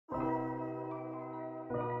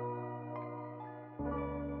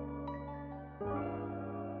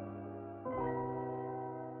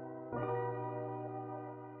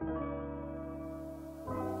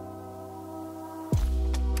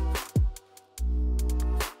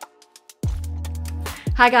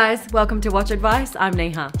Hi guys, welcome to Watchadvice. I'm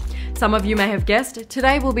Neha. Some of you may have guessed,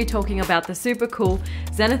 today we'll be talking about the super cool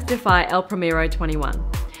Zenith Defy El Primero 21.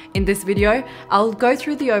 In this video, I'll go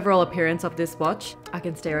through the overall appearance of this watch. I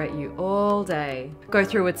can stare at you all day. Go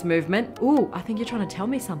through its movement. Ooh, I think you're trying to tell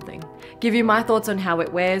me something. Give you my thoughts on how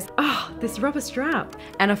it wears. Oh, this rubber strap.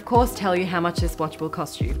 And of course, tell you how much this watch will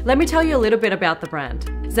cost you. Let me tell you a little bit about the brand.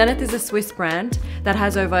 Zenith is a Swiss brand that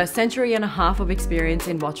has over a century and a half of experience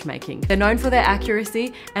in watchmaking. They're known for their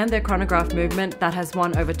accuracy and their chronograph movement that has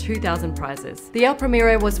won over 2,000 prizes. The El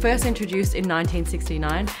Primero was first introduced in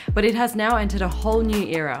 1969, but it has now entered a whole new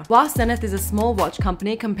era. Whilst Zenith is a small watch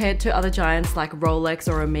company compared to other giants like Rolex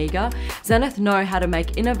or Omega, Zenith know how to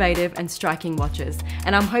make innovative and striking watches,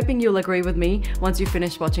 and I'm hoping you'll agree with me once you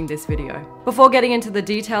finish watching this video. Before getting into the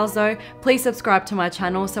details though, please subscribe to my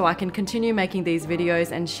channel so I can continue making these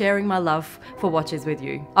videos and sharing my love for watches with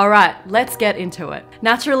you. Alright, let's get into it.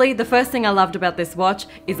 Naturally, the first thing I loved about this watch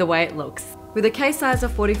is the way it looks. With a case size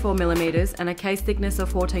of 44mm and a case thickness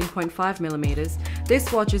of 14.5mm,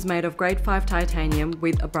 this watch is made of grade 5 titanium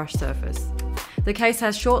with a brushed surface. The case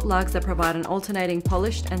has short lugs that provide an alternating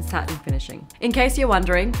polished and satin finishing. In case you're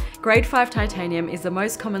wondering, grade 5 titanium is the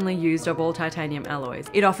most commonly used of all titanium alloys.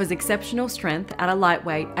 It offers exceptional strength at a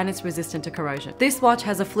lightweight and it's resistant to corrosion. This watch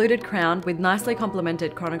has a fluted crown with nicely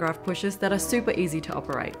complemented chronograph pushes that are super easy to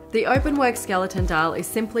operate. The openwork skeleton dial is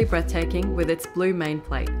simply breathtaking with its blue main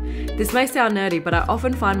plate. This may sound nerdy, but I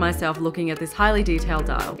often find myself looking at this highly detailed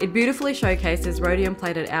dial. It beautifully showcases rhodium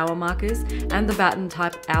plated hour markers and the baton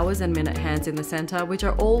type hours and minute hands in the center, which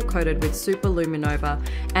are all coated with super luminova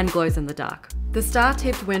and glows in the dark. The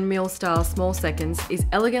star-tipped windmill style small seconds is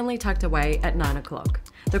elegantly tucked away at 9 o'clock.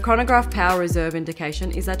 The chronograph power reserve indication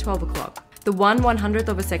is at 12 o'clock. The 1/100th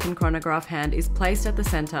of a second chronograph hand is placed at the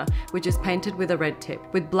center, which is painted with a red tip,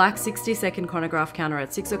 with black 60-second chronograph counter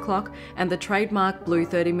at 6 o'clock and the trademark blue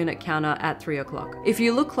 30-minute counter at 3 o'clock. If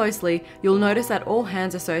you look closely, you'll notice that all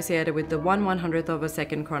hands associated with the 1/100th of a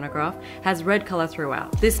second chronograph has red color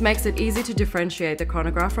throughout. This makes it easy to differentiate the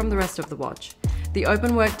chronograph from the rest of the watch. The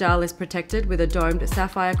openwork dial is protected with a domed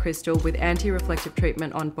sapphire crystal with anti-reflective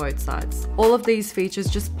treatment on both sides. All of these features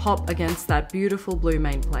just pop against that beautiful blue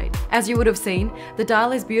main plate. As you would have seen, the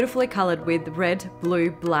dial is beautifully colored with red,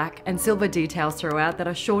 blue, black, and silver details throughout that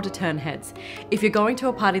are sure to turn heads. If you're going to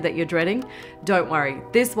a party that you're dreading, don't worry,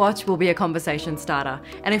 this watch will be a conversation starter.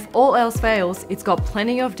 And if all else fails, it's got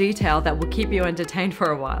plenty of detail that will keep you entertained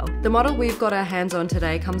for a while. The model we've got our hands on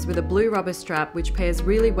today comes with a blue rubber strap which pairs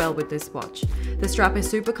really well with this watch. The strap is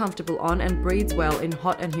super comfortable on and breathes well in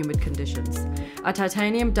hot and humid conditions. A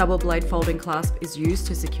titanium double blade folding clasp is used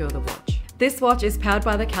to secure the watch. This watch is powered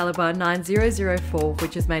by the caliber 9004,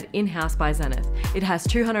 which is made in-house by Zenith. It has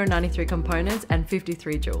 293 components and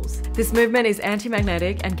 53 jewels. This movement is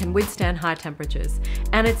anti-magnetic and can withstand high temperatures,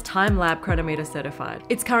 and it's time lab chronometer certified.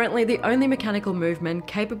 It's currently the only mechanical movement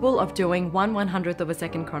capable of doing 1/100th of a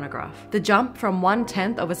second chronograph. The jump from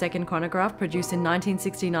 1/10th of a second chronograph produced in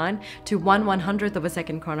 1969 to 1/100th of a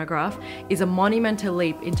second chronograph is a monumental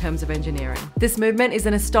leap in terms of engineering. This movement is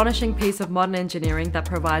an astonishing piece of modern engineering that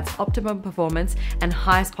provides optimum performance and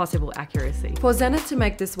highest possible accuracy. For Zenith to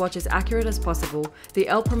make this watch as accurate as possible, the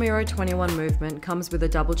El Primero 21 movement comes with a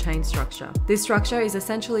double chain structure. This structure is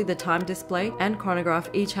essentially the time display and chronograph,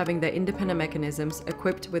 each having their independent mechanisms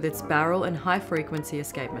equipped with its barrel and high frequency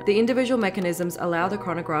escapement. The individual mechanisms allow the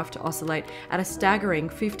chronograph to oscillate at a staggering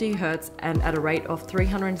 50 Hz and at a rate of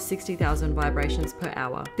 360,000 vibrations per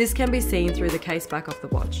hour. This can be seen through the case back of the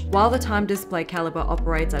watch. While the time display caliber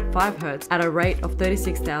operates at 5 Hz at a rate of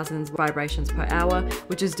 36,000 vibrations per hour,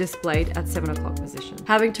 which is displayed at 7 o'clock position.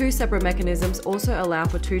 Having two separate mechanisms also allow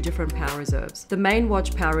for two different power reserves. The main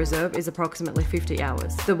watch power reserve is approximately 50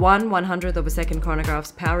 hours. The 1/100th of a second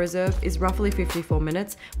chronograph's power reserve is roughly 54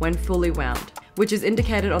 minutes when fully wound, which is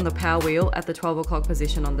indicated on the power wheel at the 12 o'clock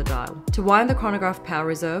position on the dial. To wind the chronograph power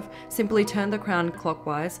reserve, simply turn the crown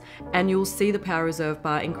clockwise and you'll see the power reserve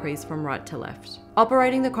bar increase from right to left.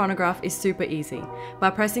 Operating the chronograph is super easy. By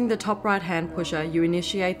pressing the top right hand pusher, you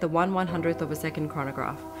initiate the 1/100th of a second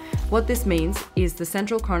chronograph. What this means is the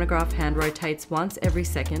central chronograph hand rotates once every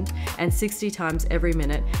second and 60 times every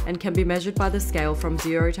minute and can be measured by the scale from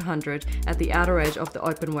 0 to 100 at the outer edge of the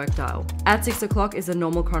openwork dial. At 6 o'clock is the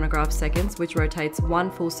normal chronograph seconds, which rotates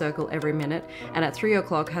one full circle every minute, and at 3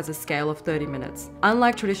 o'clock has a scale of 30 minutes.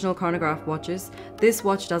 Unlike traditional chronograph watches, this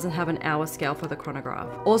watch doesn't have an hour scale for the chronograph.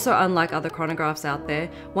 Also, unlike other chronographs out there,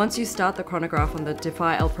 once you start the chronograph on the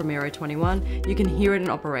Defy El Primero 21, you can hear it in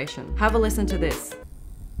operation. Have a listen to this.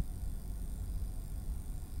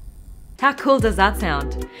 How cool does that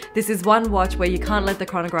sound? This is one watch where you can't let the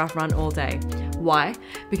chronograph run all day. Why?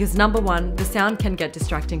 Because number one, the sound can get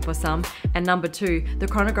distracting for some, and number two, the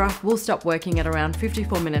chronograph will stop working at around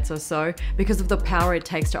 54 minutes or so because of the power it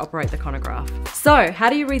takes to operate the chronograph. So, how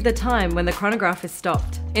do you read the time when the chronograph is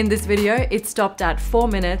stopped? In this video, it stopped at 4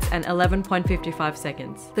 minutes and 11.55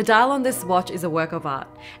 seconds. The dial on this watch is a work of art,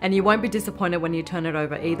 and you won't be disappointed when you turn it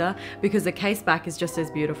over either, because the case back is just as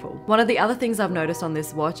beautiful. One of the other things I've noticed on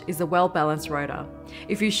this watch is a well-balanced rotor.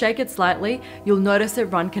 If you shake it slightly, you'll notice it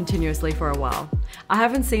run continuously for a while. I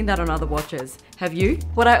haven't seen that on other watches. Have you?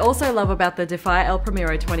 What I also love about the Defy El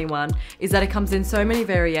Primero 21 is that it comes in so many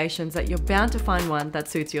variations that you're bound to find one that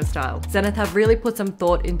suits your style. Zenith have really put some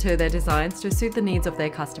thought into their designs to suit the needs of their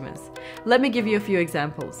customers. Let me give you a few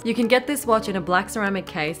examples. You can get this watch in a black ceramic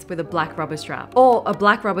case with a black rubber strap, or a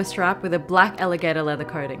black rubber strap with a black alligator leather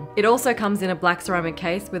coating. It also comes in a black ceramic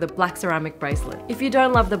case with a black ceramic bracelet. If you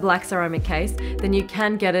don't love the black ceramic case, then you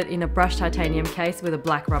can get it in a brushed titanium case with a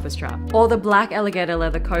black rubber strap, or the black alligator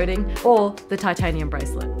leather coating, or the titanium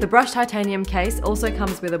bracelet. The brushed titanium case also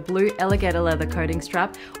comes with a blue alligator leather coating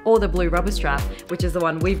strap, or the blue rubber strap, which is the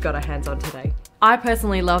one we've got our hands on today. I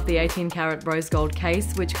personally love the 18-karat rose gold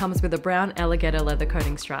case, which comes with a brown alligator leather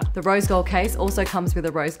coating strap. The rose gold case also comes with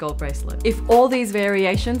a rose gold bracelet. If all these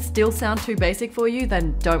variations still sound too basic for you,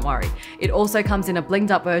 then don't worry. It also comes in a blinged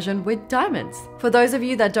up version with diamonds. For those of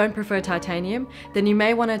you that don't prefer titanium, then you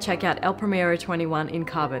may want to check out El Primero 21 in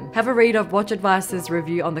carbon. Have a read of Watchadvice's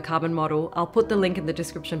review on the carbon model. I'll put the link in the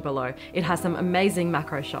description below. It has some amazing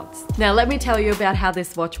macro shots. Now let me tell you about how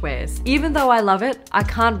this watch wears. Even though I love it, I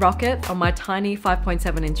can't rock it on my tiny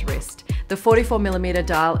 5.7-inch wrist. The 44mm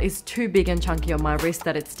dial is too big and chunky on my wrist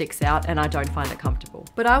that it sticks out, and I don't find it comfortable.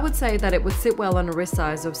 But I would say that it would sit well on a wrist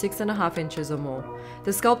size of 6.5 inches or more.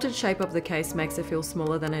 The sculpted shape of the case makes it feel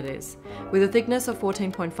smaller than it is. With a thickness of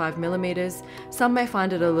 14.5mm, some may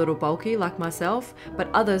find it a little bulky like myself, but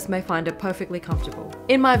others may find it perfectly comfortable.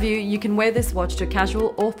 In my view, you can wear this watch to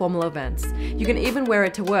casual or formal events. You can even wear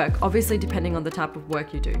it to work, obviously depending on the type of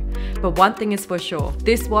work you do. But one thing is for sure,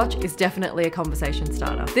 this watch is definitely a conversation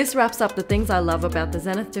starter. This wraps up the things I love about the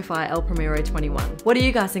Zenith Defy El Primero 21. What do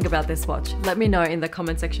you guys think about this watch? Let me know in the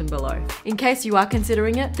comment section below. In case you are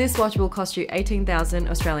considering it, this watch will cost you 18,000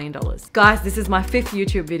 Australian dollars. Guys, this is my 5th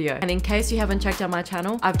YouTube video, and in case you haven't checked out my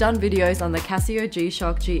channel, I've done videos on the Casio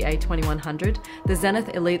G-Shock GA2100, the Zenith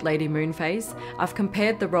Elite Lady Moonphase. I've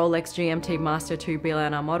compared the Rolex GMT Master 2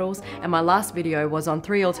 BLNR models, and my last video was on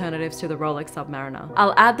 3 alternatives to the Rolex Submariner.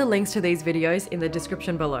 I'll add the links to these videos in the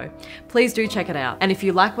description below. Please do check it out. And if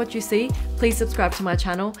you like what you see, please subscribe to my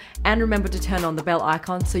channel and remember to turn on the bell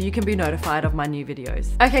icon so you can be notified of my new videos.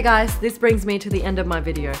 Okay guys, this brings me to the end of my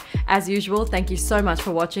video. As usual, thank you so much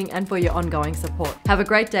for watching and for your ongoing support. Have a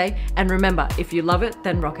great day, and remember, if you love it,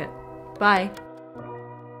 then rock it. Bye.